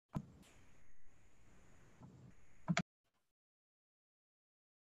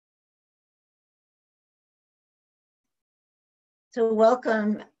So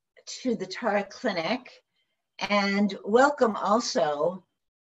welcome to the Tara Clinic, and welcome also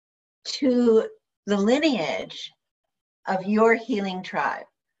to the lineage of your healing tribe.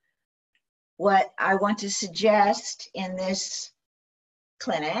 What I want to suggest in this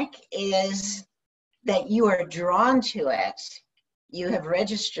clinic is that you are drawn to it, you have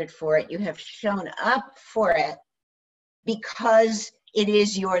registered for it, you have shown up for it because it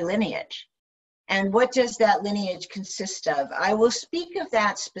is your lineage. And what does that lineage consist of? I will speak of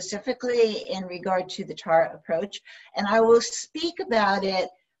that specifically in regard to the Tara approach, and I will speak about it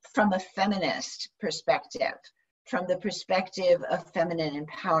from a feminist perspective, from the perspective of feminine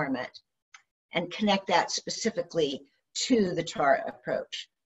empowerment, and connect that specifically to the Tara approach.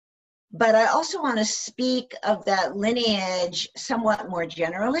 But I also want to speak of that lineage somewhat more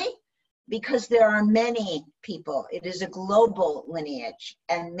generally, because there are many people. It is a global lineage,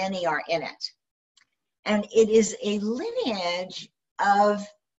 and many are in it. And it is a lineage of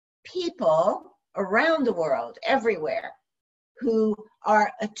people around the world, everywhere, who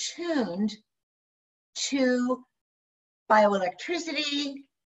are attuned to bioelectricity,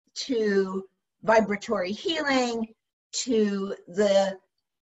 to vibratory healing, to the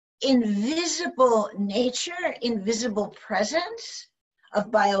invisible nature, invisible presence of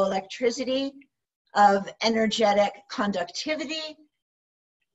bioelectricity, of energetic conductivity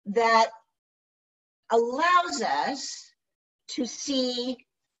that allows us to see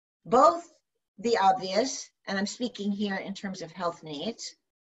both the obvious, and I'm speaking here in terms of health needs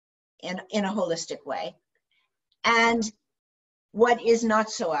in a holistic way, and what is not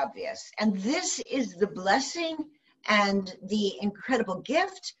so obvious. And this is the blessing and the incredible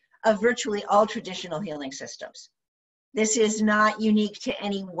gift of virtually all traditional healing systems. This is not unique to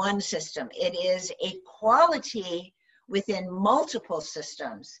any one system. It is a quality within multiple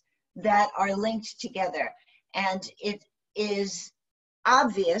systems that are linked together. And it is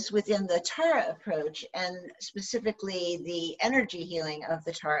obvious within the Tara approach, and specifically the energy healing of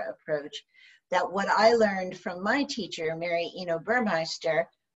the Tara approach, that what I learned from my teacher, Mary Eno Burmeister,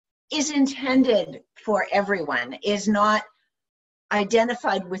 is intended for everyone, is not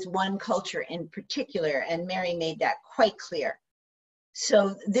identified with one culture in particular, and Mary made that quite clear.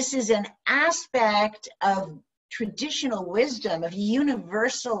 So this is an aspect of traditional wisdom, of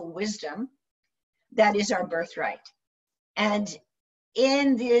universal wisdom, that is our birthright. And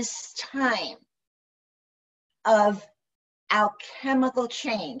in this time of alchemical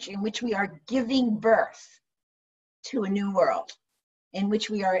change, in which we are giving birth to a new world, in which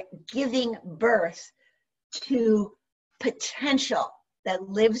we are giving birth to potential that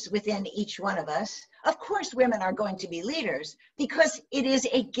lives within each one of us, of course women are going to be leaders, because it is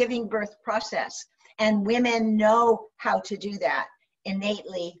a giving birth process. And women know how to do that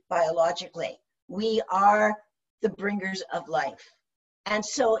innately, biologically. We are the bringers of life. And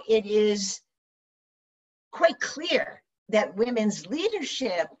so it is quite clear that women's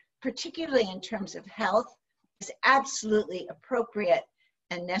leadership, particularly in terms of health, is absolutely appropriate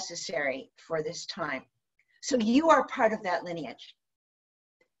and necessary for this time. So you are part of that lineage.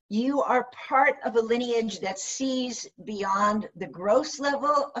 You are part of a lineage that sees beyond the gross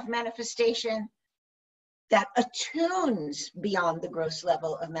level of manifestation, that attunes beyond the gross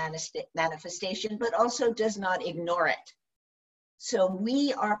level of manifestation, but also does not ignore it. So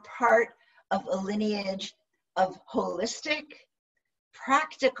we are part of a lineage of holistic,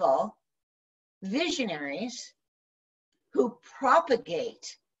 practical visionaries who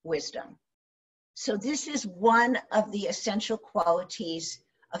propagate wisdom. So this is one of the essential qualities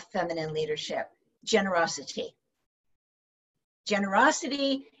of feminine leadership: generosity.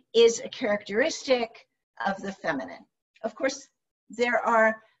 Generosity is a characteristic of the feminine. Of course, there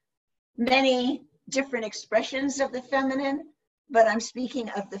are many different expressions of the feminine, but I'm speaking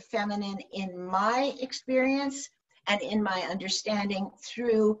of the feminine in my experience and in my understanding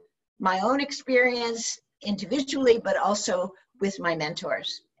through my own experience individually, but also with my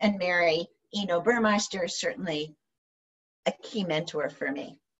mentors. And Mary Eno Burmeister is certainly a key mentor for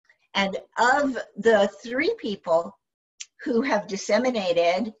me. And of the three people who have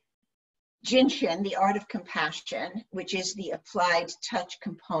disseminated Jinshin, the art of compassion, which is the applied touch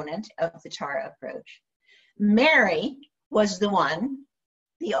component of the Tara approach, Mary was the one,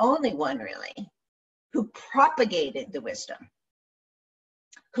 the only one really, who propagated the wisdom,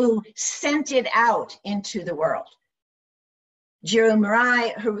 who sent it out into the world. Jiro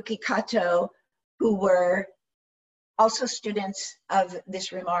Murai, Haruki Kato, who were also students of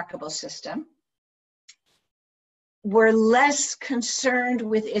this remarkable system, were less concerned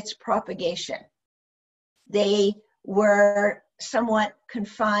with its propagation. They were somewhat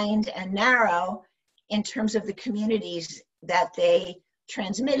confined and narrow in terms of the communities that they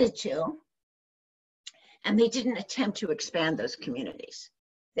transmitted to, and they didn't attempt to expand those communities.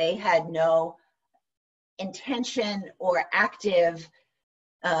 They had no intention or active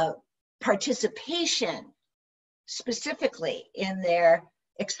participation specifically in their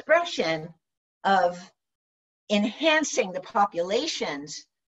expression of enhancing the populations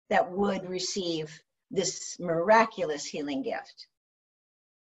that would receive this miraculous healing gift.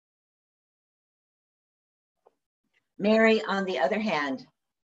 Mary, on the other hand,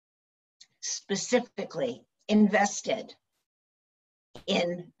 specifically invested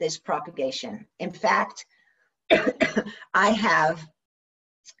in this propagation. In fact, I have,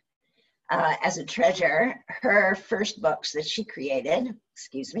 as a treasure, her first books that she created.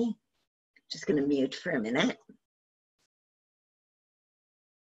 Excuse me, just going to mute for a minute.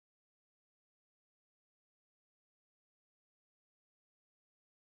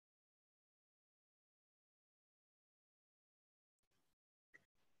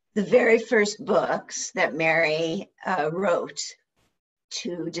 The very first books that Mary wrote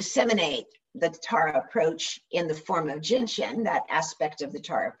to disseminate the Tara approach in the form of Jinshin, that aspect of the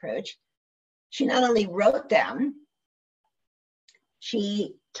Tara approach, she not only wrote them,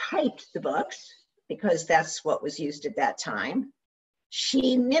 she typed the books, because that's what was used at that time.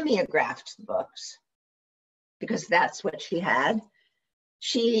 She mimeographed the books, because that's what she had.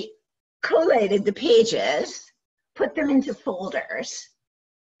 She collated the pages, put them into folders,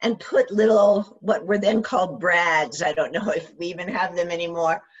 and put little, what were then called brads, I don't know if we even have them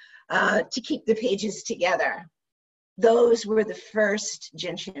anymore, to keep the pages together. Those were the first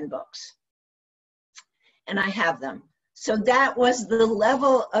Jinshin books, and I have them. So that was the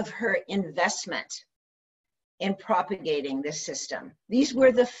level of her investment in propagating this system. These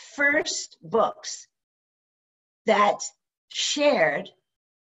were the first books that shared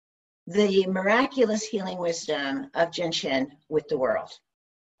the miraculous healing wisdom of Jinshin with the world.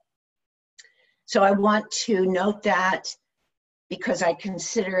 So I want to note that, because I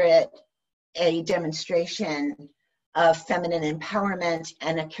consider it a demonstration of feminine empowerment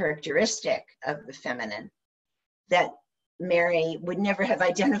and a characteristic of the feminine, that Mary would never have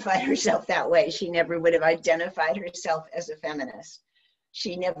identified herself that way. She never would have identified herself as a feminist.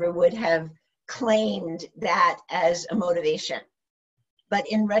 She never would have claimed that as a motivation. But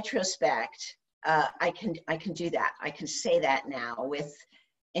in retrospect, I can do that. I can say that now with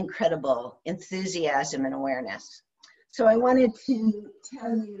incredible enthusiasm and awareness. So I wanted to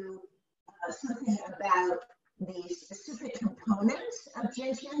tell you something about the specific components of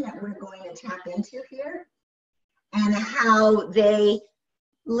Jinshin that we're going to tap into here, and how they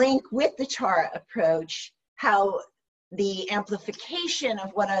link with the Tara approach, how the amplification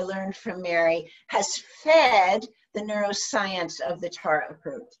of what I learned from Mary has fed the neuroscience of the Tara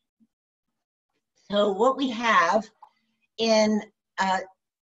approach. So what we have in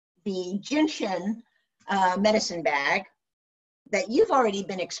the Jinshin medicine bag that you've already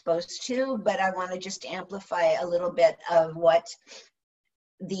been exposed to, but I want to just amplify a little bit of what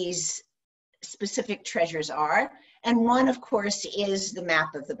these specific treasures are. And one, of course, is the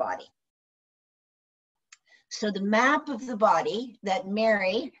map of the body. So the map of the body that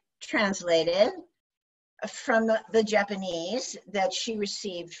Mary translated from the Japanese that she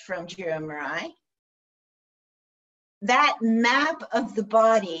received from Jiro Murai, that map of the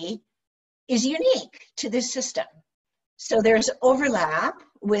body is unique to this system. So there's overlap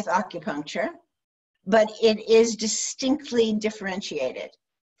with acupuncture, but it is distinctly differentiated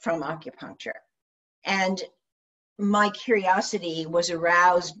from acupuncture. And my curiosity was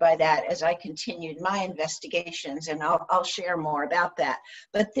aroused by that as I continued my investigations, and I'll share more about that.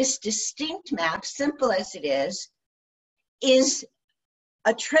 But this distinct map, simple as it is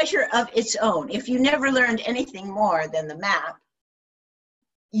a treasure of its own. If you never learned anything more than the map,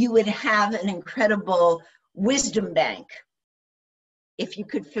 you would have an incredible wisdom bank. If you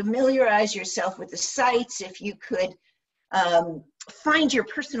could familiarize yourself with the sites, if you could find your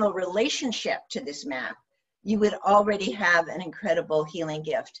personal relationship to this map, you would already have an incredible healing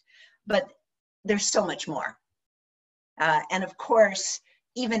gift. But there's so much more. And of course,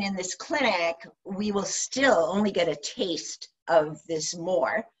 even in this clinic, we will still only get a taste of this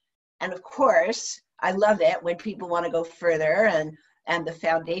more. And of course, I love it when people want to go further, and the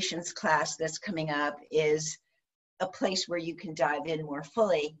foundations class that's coming up is a place where you can dive in more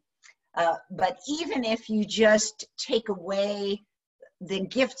fully. But even if you just take away the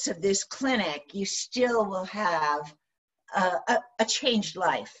gifts of this clinic, you still will have a changed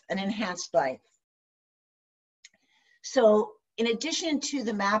life, an enhanced life. So in addition to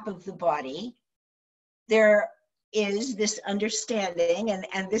the map of the body, there is this understanding,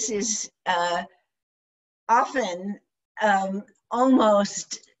 and this is often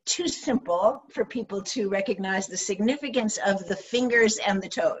almost too simple for people to recognize the significance of the fingers and the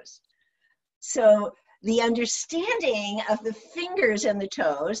toes. So the understanding of the fingers and the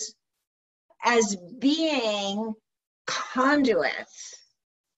toes as being conduits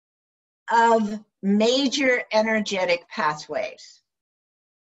of major energetic pathways.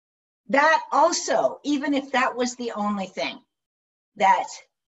 That also, even if that was the only thing that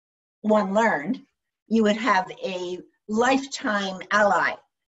one learned, you would have a lifetime ally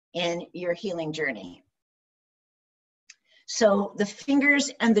in your healing journey. So the fingers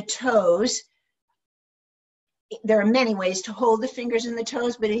and the toes, there are many ways to hold the fingers and the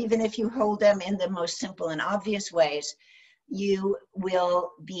toes, but even if you hold them in the most simple and obvious ways, you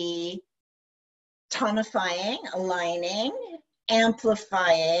will be tonifying, aligning,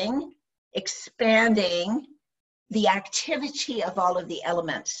 amplifying, expanding the activity of all of the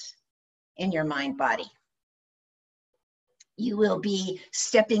elements in your mind body. You will be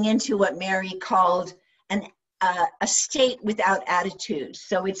stepping into what Mary called a state without attitude.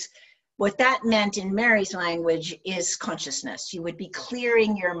 So it's what that meant in Mary's language is consciousness. You would be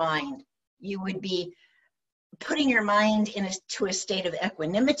clearing your mind. You would be putting your mind into a state of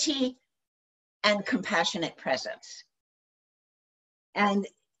equanimity and compassionate presence. And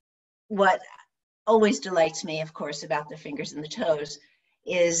what always delights me, of course, about the fingers and the toes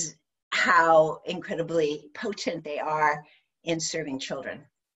is how incredibly potent they are in serving children.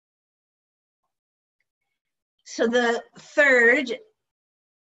 So the third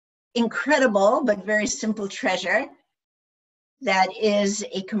incredible but very simple treasure that is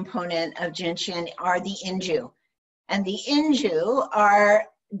a component of Jinshin are the Inju. And the Inju are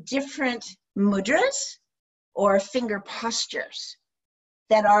different mudras or finger postures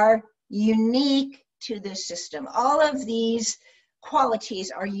that are unique to this system. All of these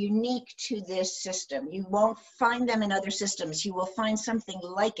qualities are unique to this system. You won't find them in other systems. You will find something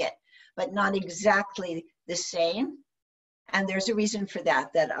like it, but not exactly the same. And there's a reason for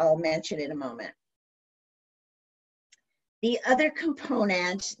that I'll mention in a moment. The other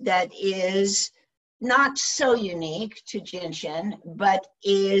component that is not so unique to Jinshin, but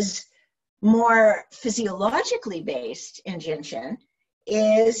is more physiologically based in Jinshin,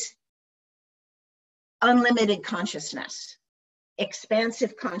 is unlimited consciousness,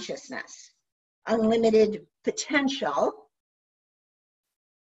 expansive consciousness, unlimited potential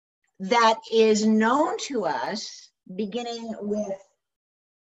that is known to us beginning with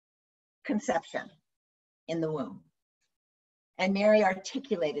conception in the womb. And Mary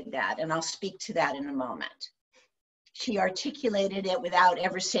articulated that, and I'll speak to that in a moment. She articulated it without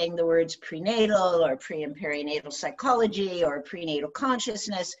ever saying the words prenatal or pre and perinatal psychology or prenatal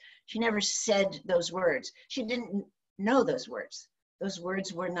consciousness. She never said those words. She didn't know those words. Those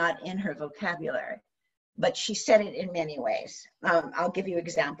words were not in her vocabulary, but she said it in many ways. I'll give you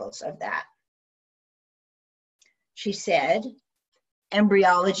examples of that. She said,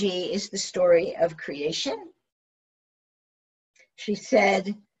 embryology is the story of creation. She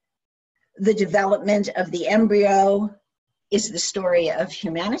said, the development of the embryo is the story of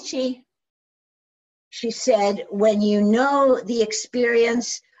humanity. She said, when you know the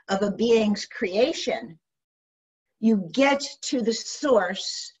experience of a being's creation, you get to the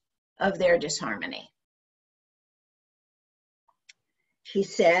source of their disharmony. She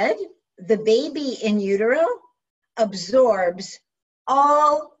said, the baby in utero absorbs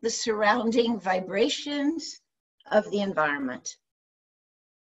all the surrounding vibrations of the environment.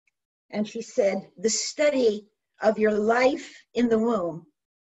 And she said, the study of your life in the womb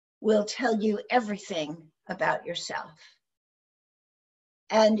will tell you everything about yourself.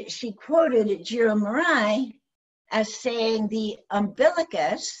 And she quoted Jiro Murai as saying the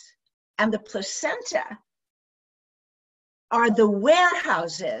umbilicus and the placenta are the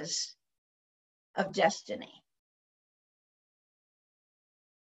warehouses of destiny.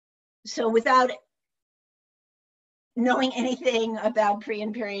 So without knowing anything about pre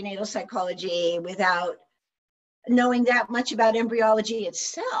and perinatal psychology, without knowing that much about embryology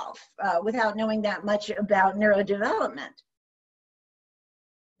itself, without knowing that much about neurodevelopment,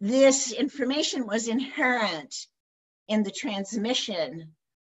 this information was inherent in the transmission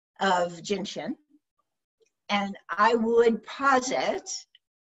of Jinshin. And I would posit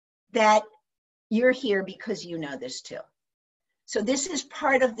that you're here because you know this too. So this is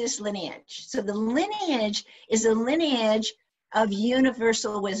part of this lineage. So the lineage is a lineage of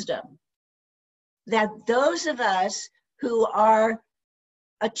universal wisdom that those of us who are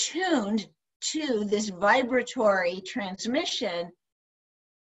attuned to this vibratory transmission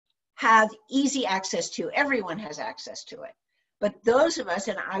have easy access to. Everyone has access to it. But those of us,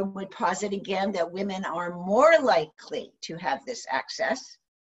 and I would posit again that women are more likely to have this access,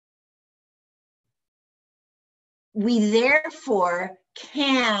 we therefore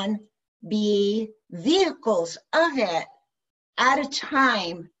can be vehicles of it at a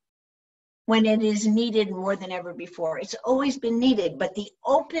time when it is needed more than ever before. It's always been needed, but the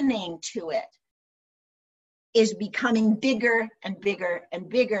opening to it is becoming bigger and bigger and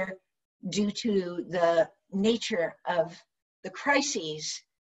bigger due to the nature of the crises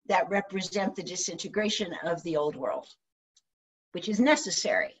that represent the disintegration of the old world, which is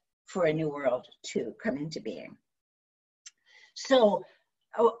necessary for a new world to come into being. So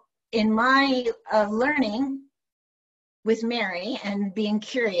in my learning with Mary and being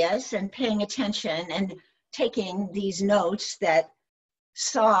curious and paying attention and taking these notes that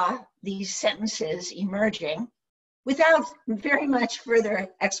saw these sentences emerging without very much further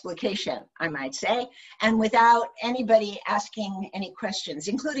explication, I might say, and without anybody asking any questions,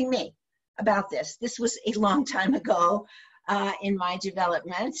 including me, about this. This was a long time ago in my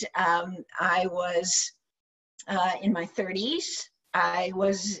development. I was in my 30s. I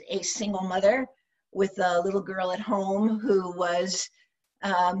was a single mother with a little girl at home who was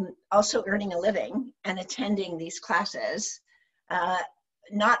also earning a living and attending these classes,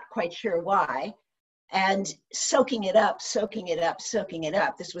 not quite sure why, and soaking it up, soaking it up, soaking it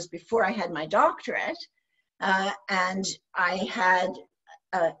up. This was before I had my doctorate, and I had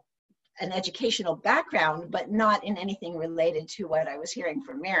an educational background, but not in anything related to what I was hearing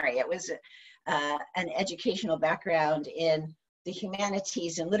from Mary. It was an educational background in the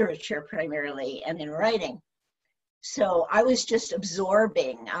humanities and literature primarily, and in writing. So I was just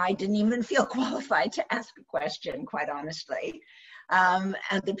absorbing. I didn't even feel qualified to ask a question, quite honestly. And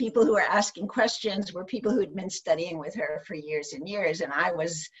the people who were asking questions were people who had been studying with her for years and years. And I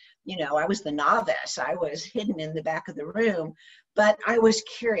was, I was the novice. I was hidden in the back of the room, but I was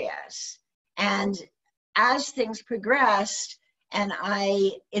curious. And as things progressed and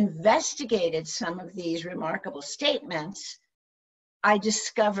I investigated some of these remarkable statements, I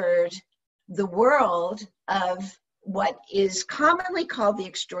discovered the world of what is commonly called the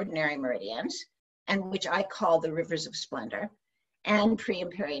extraordinary meridians, and which I call the rivers of splendor, and pre-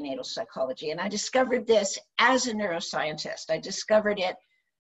 and perinatal psychology. And I discovered this as a neuroscientist. I discovered it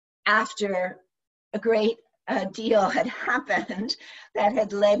after a great deal had happened that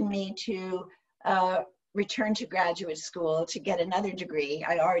had led me to return to graduate school to get another degree.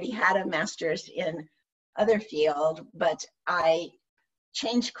 I already had a master's in other field, but I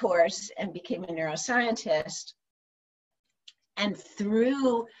changed course and became a neuroscientist. And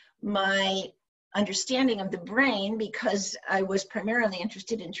through my understanding of the brain, because I was primarily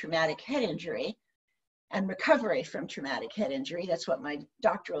interested in traumatic head injury and recovery from traumatic head injury, that's what my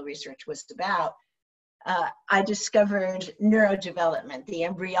doctoral research was about, I discovered neurodevelopment, the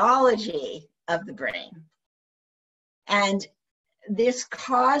embryology of the brain. And this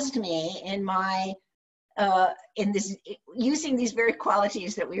caused me in my using these very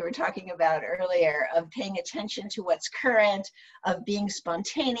qualities that we were talking about earlier, of paying attention to what's current, of being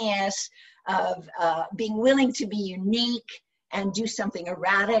spontaneous, of being willing to be unique and do something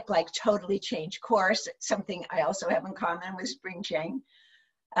erratic, like totally change course, something I also have in common with Spring Cheng.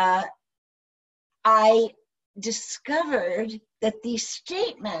 I discovered that these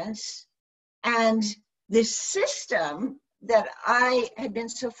statements and this system that I had been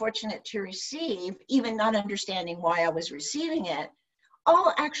so fortunate to receive, even not understanding why I was receiving it,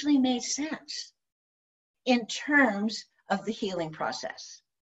 all actually made sense in terms of the healing process.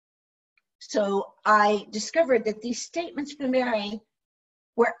 So I discovered that these statements from Mary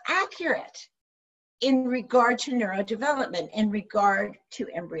were accurate in regard to neurodevelopment, in regard to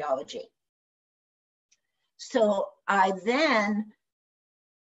embryology. So I then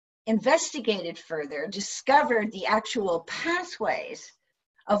investigated further, discovered the actual pathways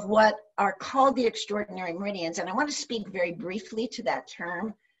of what are called the extraordinary meridians. And I want to speak very briefly to that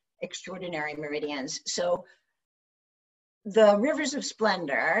term, extraordinary meridians. So the rivers of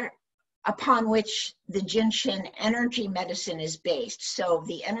splendor, upon which the Jinshin energy medicine is based. So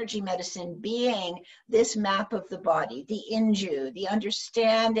the energy medicine being this map of the body, the Inju, the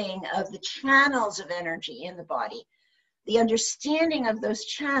understanding of the channels of energy in the body. The understanding of those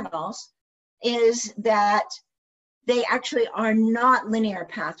channels is that they actually are not linear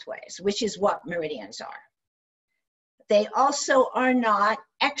pathways, which is what meridians are. They also are not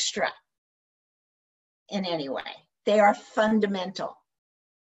extra in any way. They are fundamental.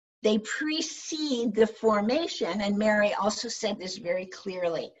 They precede the formation, and Mary also said this very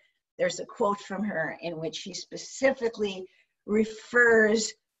clearly. There's a quote from her in which she specifically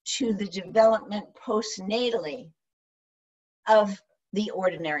refers to the development postnatally of the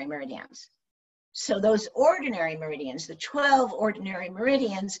ordinary meridians. So those ordinary meridians, the 12 ordinary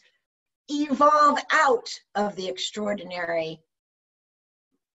meridians, evolve out of the extraordinary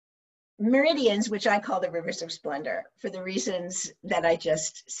meridians, which I call the rivers of splendor, for the reasons that I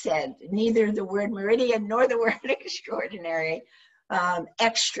just said. Neither the word meridian nor the word extraordinary,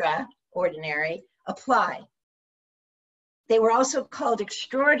 extraordinary, apply. They were also called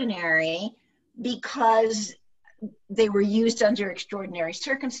extraordinary because they were used under extraordinary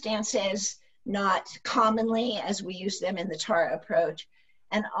circumstances, not commonly as we use them in the Tara approach,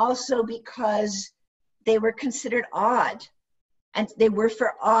 and also because they were considered odd, and they were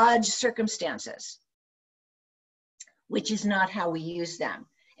for odd circumstances, which is not how we use them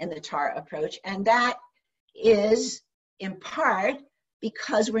in the Tara approach. And that is in part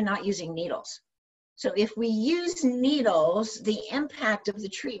because we're not using needles. So if we use needles, the impact of the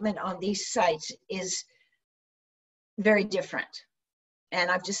treatment on these sites is very different. And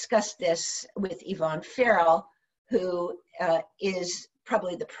I've discussed this with Yvonne Farrell, who is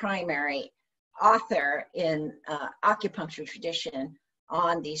probably the primary author in acupuncture tradition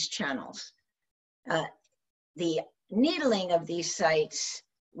on these channels. The needling of these sites,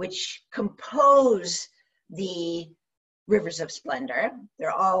 which compose the rivers of splendor,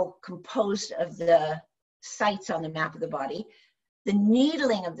 they're all composed of the sites on the map of the body. The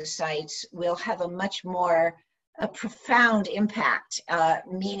needling of the sites will have a much more profound impact,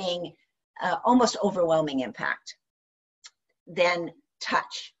 meaning almost overwhelming impact, than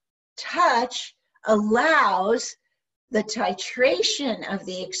touch. Touch allows the titration of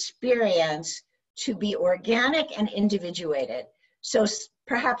the experience to be organic and individuated. So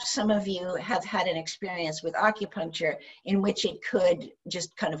perhaps some of you have had an experience with acupuncture in which it could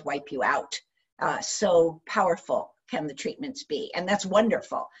just kind of wipe you out. So powerful can the treatments be, and that's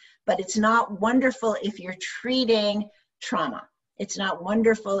wonderful. But it's not wonderful if you're treating trauma. It's not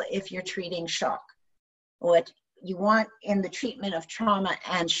wonderful if you're treating shock. What you want in the treatment of trauma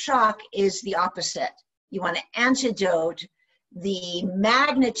and shock is the opposite. You want to antidote the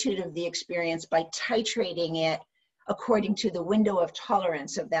magnitude of the experience by titrating it according to the window of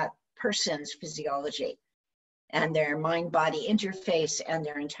tolerance of that person's physiology and their mind-body interface and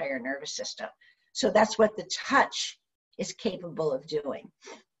their entire nervous system. So that's what the touch is capable of doing.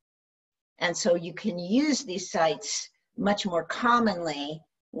 And so you can use these sites much more commonly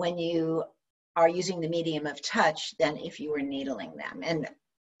when you are using the medium of touch than if you were needling them. And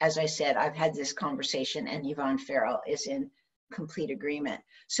as I said, I've had this conversation and Yvonne Farrell is in complete agreement.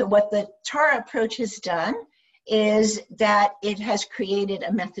 So what the Tara approach has done is that it has created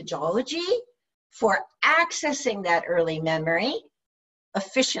a methodology for accessing that early memory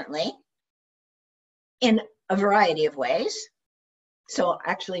efficiently in a variety of ways. So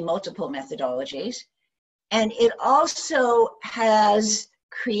actually multiple methodologies. And it also has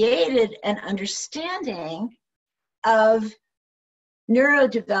created an understanding of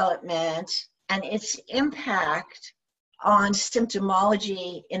neurodevelopment and its impact on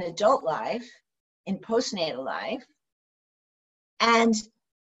symptomology in adult life, in postnatal life, and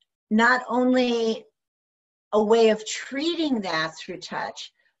not only a way of treating that through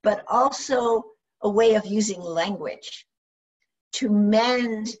touch, but also a way of using language to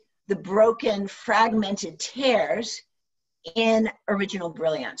mend the broken, fragmented tears in original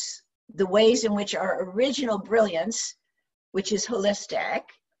brilliance. The ways in which our original brilliance, which is holistic,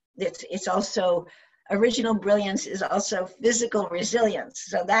 it's also, original brilliance is also physical resilience.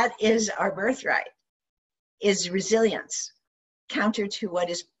 So that is our birthright, is resilience, counter to what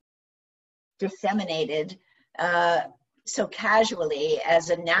is disseminated so casually as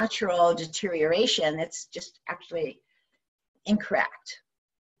a natural deterioration. It's just actually incorrect.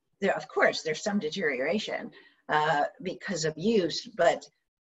 Of course, there's some deterioration because of use, but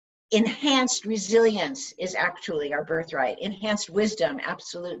enhanced resilience is actually our birthright. Enhanced wisdom,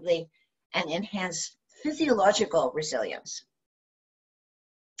 absolutely, and enhanced physiological resilience.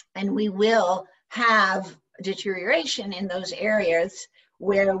 And we will have deterioration in those areas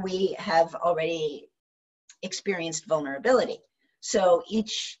where we have already experienced vulnerability. So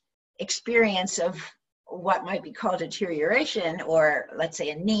each experience of what might be called deterioration, or let's say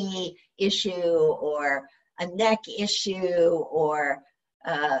a knee issue or a neck issue or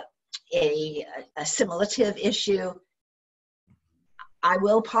a assimilative issue, I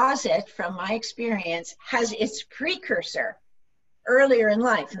will posit from my experience, has its precursor earlier in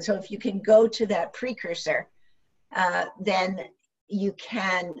life. And so if you can go to that precursor, then you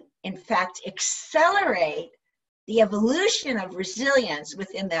can, in fact, accelerate the evolution of resilience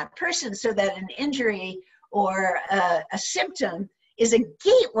within that person so that an injury or a symptom is a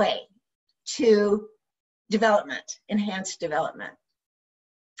gateway to development, enhanced development.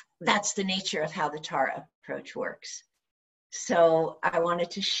 That's the nature of how the Tara approach works. So I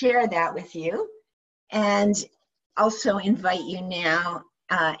wanted to share that with you and also invite you now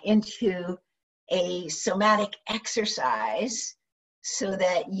into a somatic exercise so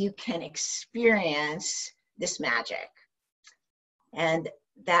that you can experience this magic. And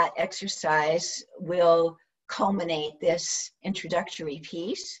that exercise will culminate this introductory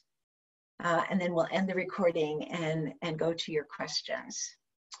piece, and then we'll end the recording and go to your questions.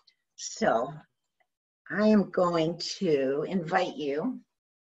 So I am going to invite you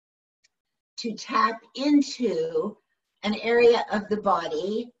to tap into an area of the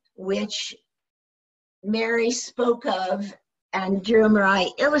body which Mary spoke of and Drew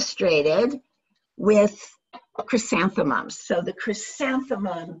Marai illustrated with chrysanthemums. So the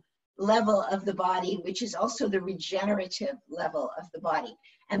chrysanthemum level of the body, which is also the regenerative level of the body.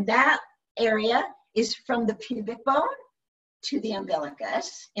 And that area is from the pubic bone to the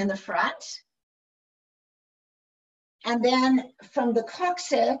umbilicus in the front. And then from the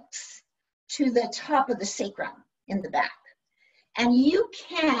coccyx to the top of the sacrum in the back. And you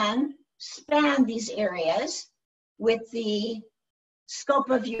can span these areas with the scope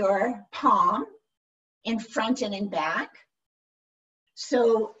of your palm in front and in back.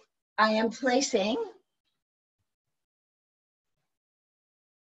 So I am placing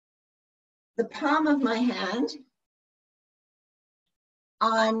the palm of my hand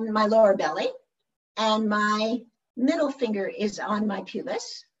on my lower belly, and my middle finger is on my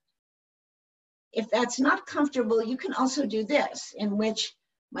pubis. If that's not comfortable, you can also do this, in which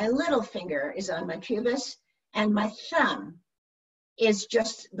my little finger is on my pubis and my thumb is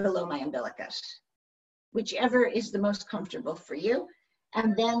just below my umbilicus, whichever is the most comfortable for you.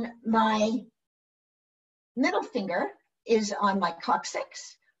 And then my middle finger is on my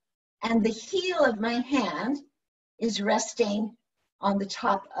coccyx, and the heel of my hand is resting on the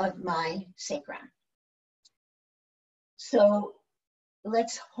top of my sacrum. So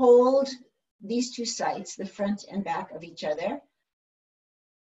let's hold these two sides, the front and back of each other.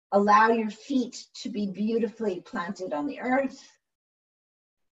 Allow your feet to be beautifully planted on the earth.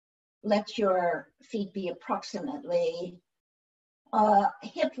 Let your feet be approximately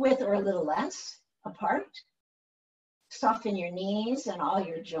hip width or a little less apart. Soften your knees and all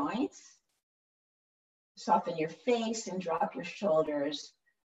your joints. Soften your face and drop your shoulders.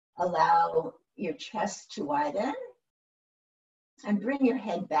 Allow your chest to widen. And bring your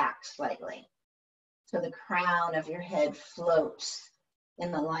head back slightly, so the crown of your head floats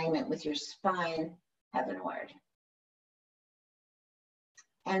in alignment with your spine heavenward.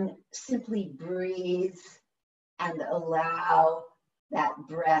 And simply breathe and allow that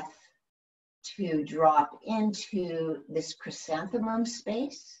breath to drop into this chrysanthemum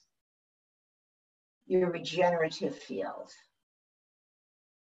space, your regenerative field.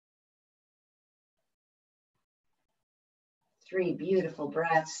 Three beautiful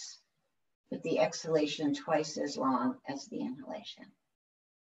breaths, with the exhalation twice as long as the inhalation.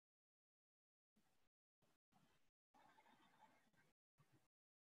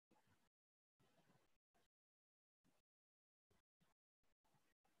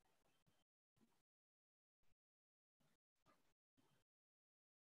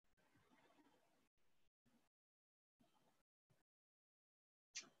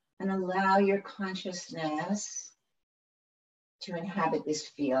 And allow your consciousness to inhabit this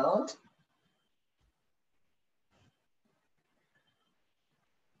field.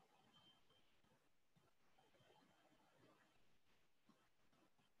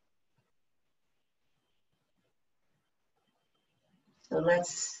 So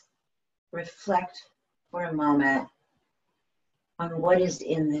let's reflect for a moment on what is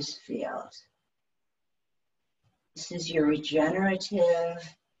in this field. This is your regenerative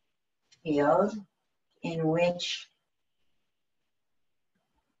field in which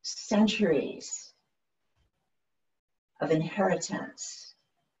centuries of inheritance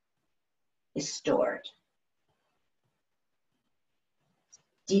is stored.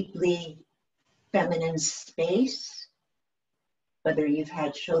 Deeply feminine space, whether you've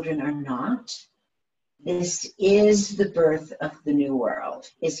had children or not. This is the birth of the new world,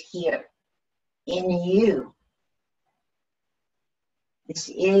 is here in you. This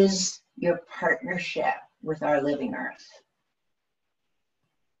is your partnership with our living earth.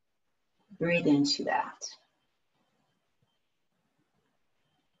 Breathe into that.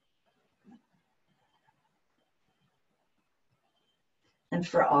 And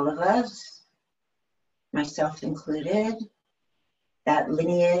for all of us, myself included, that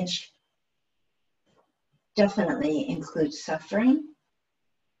lineage definitely includes suffering,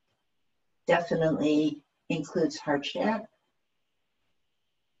 definitely includes hardship,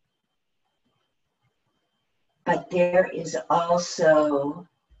 but there is also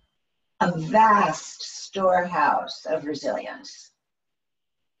a vast storehouse of resilience.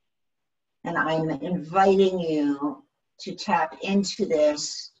 And I'm inviting you to tap into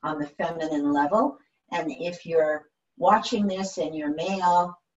this on the feminine level. And if you're watching this and you're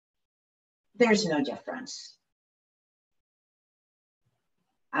male, there's no difference.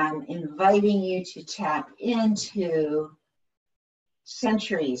 I'm inviting you to tap into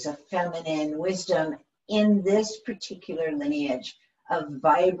centuries of feminine wisdom in this particular lineage of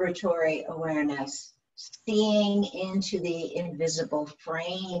vibratory awareness, seeing into the invisible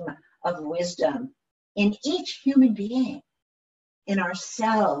frame of wisdom in each human being, in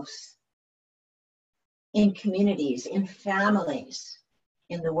ourselves, in communities, in families,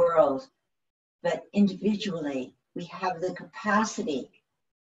 in the world. But individually, we have the capacity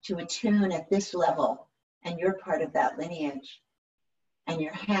to attune at this level, and you're part of that lineage. And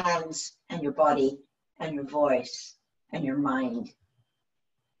your hands and your body and your voice and your mind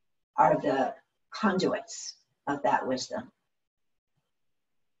are the conduits of that wisdom.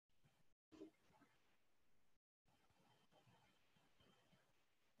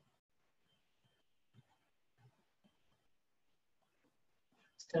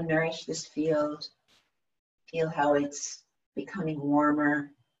 So nourish this field. Feel how it's becoming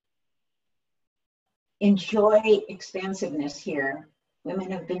warmer. Enjoy expansiveness here.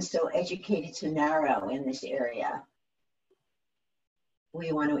 Women have been so educated to narrow in this area.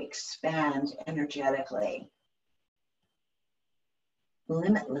 We want to expand energetically,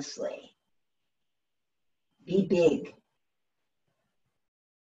 limitlessly. Be big.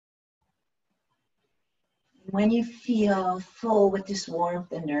 When you feel full with this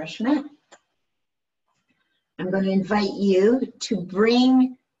warmth and nourishment, I'm going to invite you to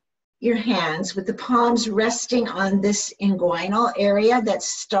bring your hands with the palms resting on this inguinal area that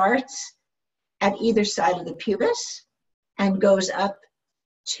starts at either side of the pubis and goes up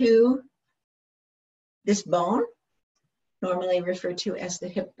to this bone, normally referred to as the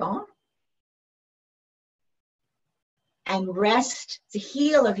hip bone. And rest the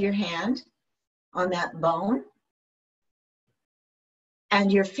heel of your hand on that bone.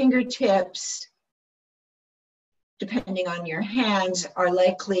 And your fingertips, depending on your hands, are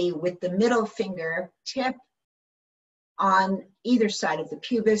likely with the middle finger tip on either side of the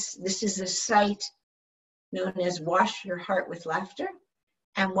pubis. This is a site known as Wash Your Heart with Laughter.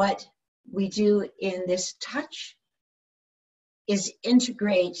 And what we do in this touch is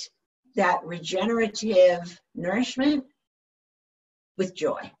integrate that regenerative nourishment with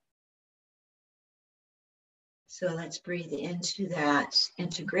joy. So let's breathe into that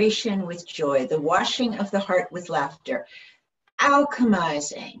integration with joy, the washing of the heart with laughter,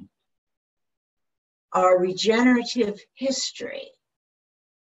 alchemizing our regenerative history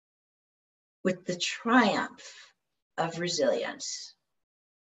with the triumph of resilience.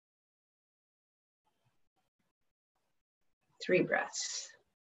 3 breaths.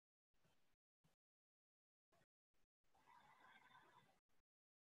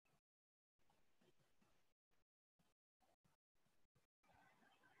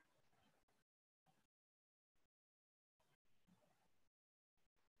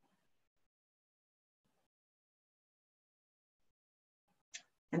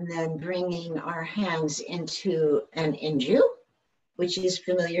 And then bringing our hands into an Inju, which is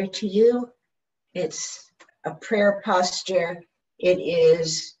familiar to you. It's a prayer posture. It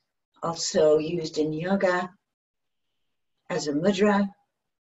is also used in yoga as a mudra.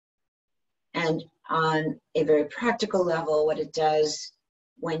 And on a very practical level, what it does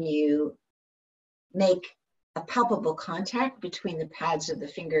when you make a palpable contact between the pads of the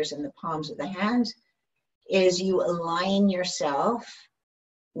fingers and the palms of the hands is you align yourself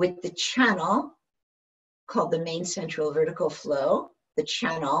with the channel called the main central vertical flow, the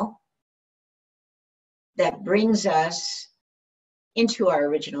channel that brings us into our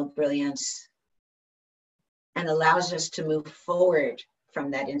original brilliance and allows us to move forward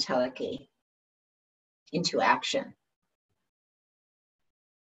from that entelechy into action.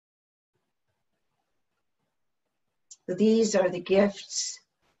 So these are the gifts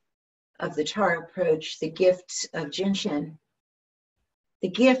of the Tara approach, the gifts of Jinshin, the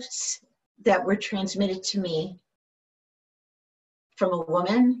gifts that were transmitted to me from a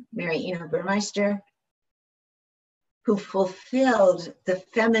woman, Mary Ina Burmeister, who fulfilled the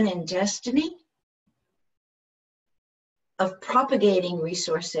feminine destiny of propagating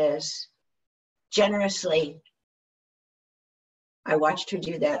resources generously. I watched her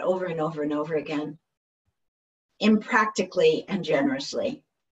do that over and over and over again, impractically and generously,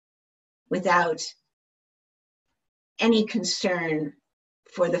 without any concern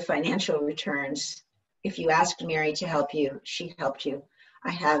for the financial returns. If you asked Mary to help you, she helped you.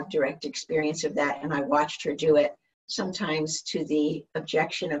 I have direct experience of that, and I watched her do it, sometimes to the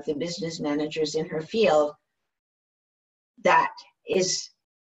objection of the business managers in her field. That is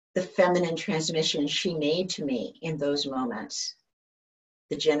the feminine transmission she made to me in those moments.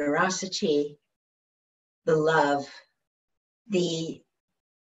 The generosity, the love, the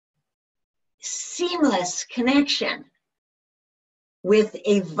seamless connection with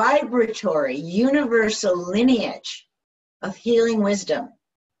a vibratory, universal lineage of healing wisdom,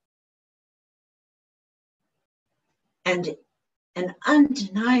 and an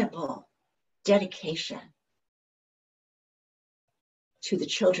undeniable dedication to the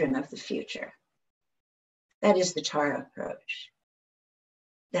children of the future. That is the Tara approach.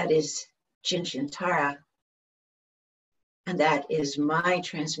 That is Jin Tara. And that is my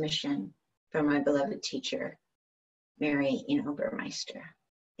transmission from my beloved teacher, Mary Eno Burmeister.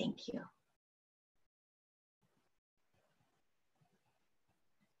 Thank you.